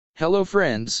Hello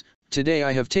friends, today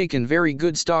I have taken very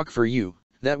good stock for you,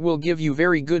 that will give you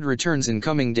very good returns in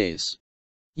coming days.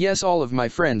 Yes, all of my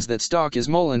friends, that stock is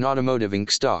Mullen Automotive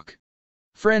Inc. stock.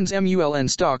 Friends, MULN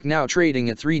stock now trading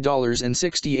at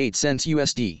 $3.68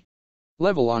 USD.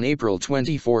 Level on April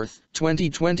 24,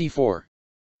 2024.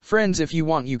 Friends, if you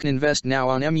want you can invest now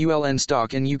on MULN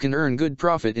stock and you can earn good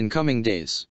profit in coming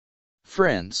days.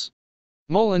 Friends,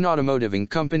 Mullen Automotive Inc.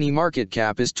 company market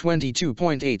cap is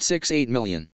 22.868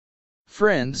 million.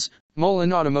 Friends,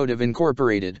 Mullen Automotive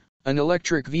Incorporated, an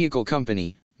electric vehicle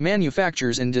company,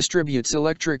 manufactures and distributes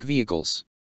electric vehicles.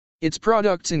 Its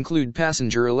products include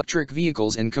passenger electric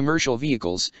vehicles and commercial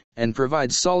vehicles, and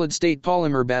provides solid-state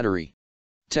polymer battery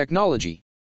technology.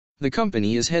 The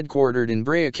company is headquartered in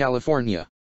Brea, California.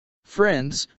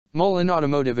 Friends, Mullen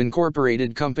Automotive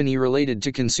Incorporated company related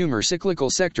to consumer cyclical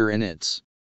sector and it's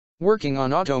working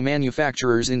on auto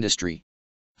manufacturers industry.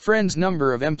 Friends,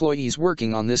 number of employees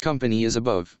working on this company is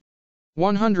above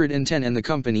 110 and the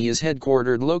company is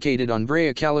headquartered located on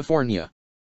Brea, California,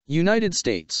 United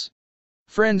States.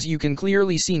 Friends, you can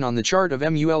clearly seen on the chart of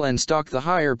MULN stock the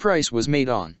higher price was made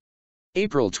on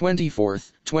April 24,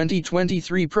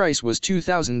 2023. Price was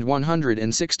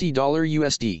 $2,160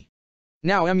 USD.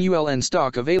 Now MULN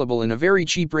stock available in a very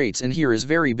cheap rates, and here is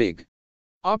very big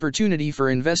opportunity for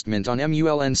investment on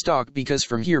MULN stock because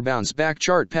from here bounce back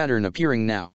chart pattern appearing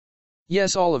now.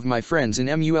 Yes, all of my friends, in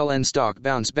MULN stock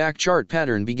bounce back chart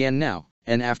pattern began now,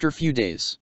 and after few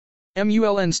days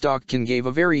MULN stock can give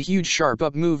a very huge sharp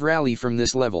up move rally from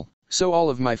this level. So all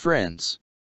of my friends,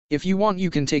 if you want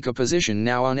you can take a position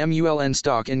now on MULN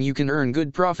stock and you can earn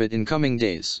good profit in coming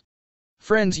days.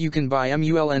 Friends, you can buy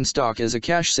MULN stock as a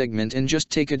cash segment and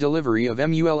just take a delivery of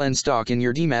MULN stock in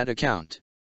your demat account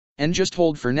and just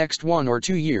hold for next 1 or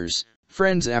 2 years.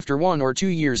 Friends, after 1 or 2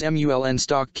 years MULN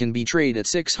stock can be traded at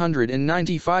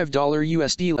 $695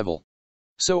 USD level.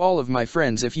 So all of my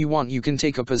friends, if you want you can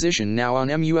take a position now on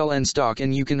MULN stock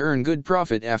and you can earn good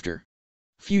profit after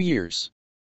few years.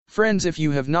 Friends, if you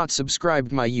have not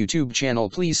subscribed my YouTube channel,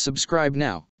 please subscribe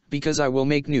now, because I will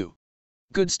make new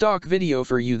good stock video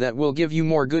for you that will give you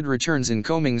more good returns in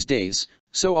coming days.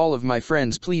 So all of my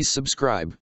friends, please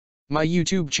subscribe my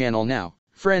YouTube channel now.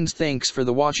 Friends, thanks for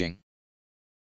the watching.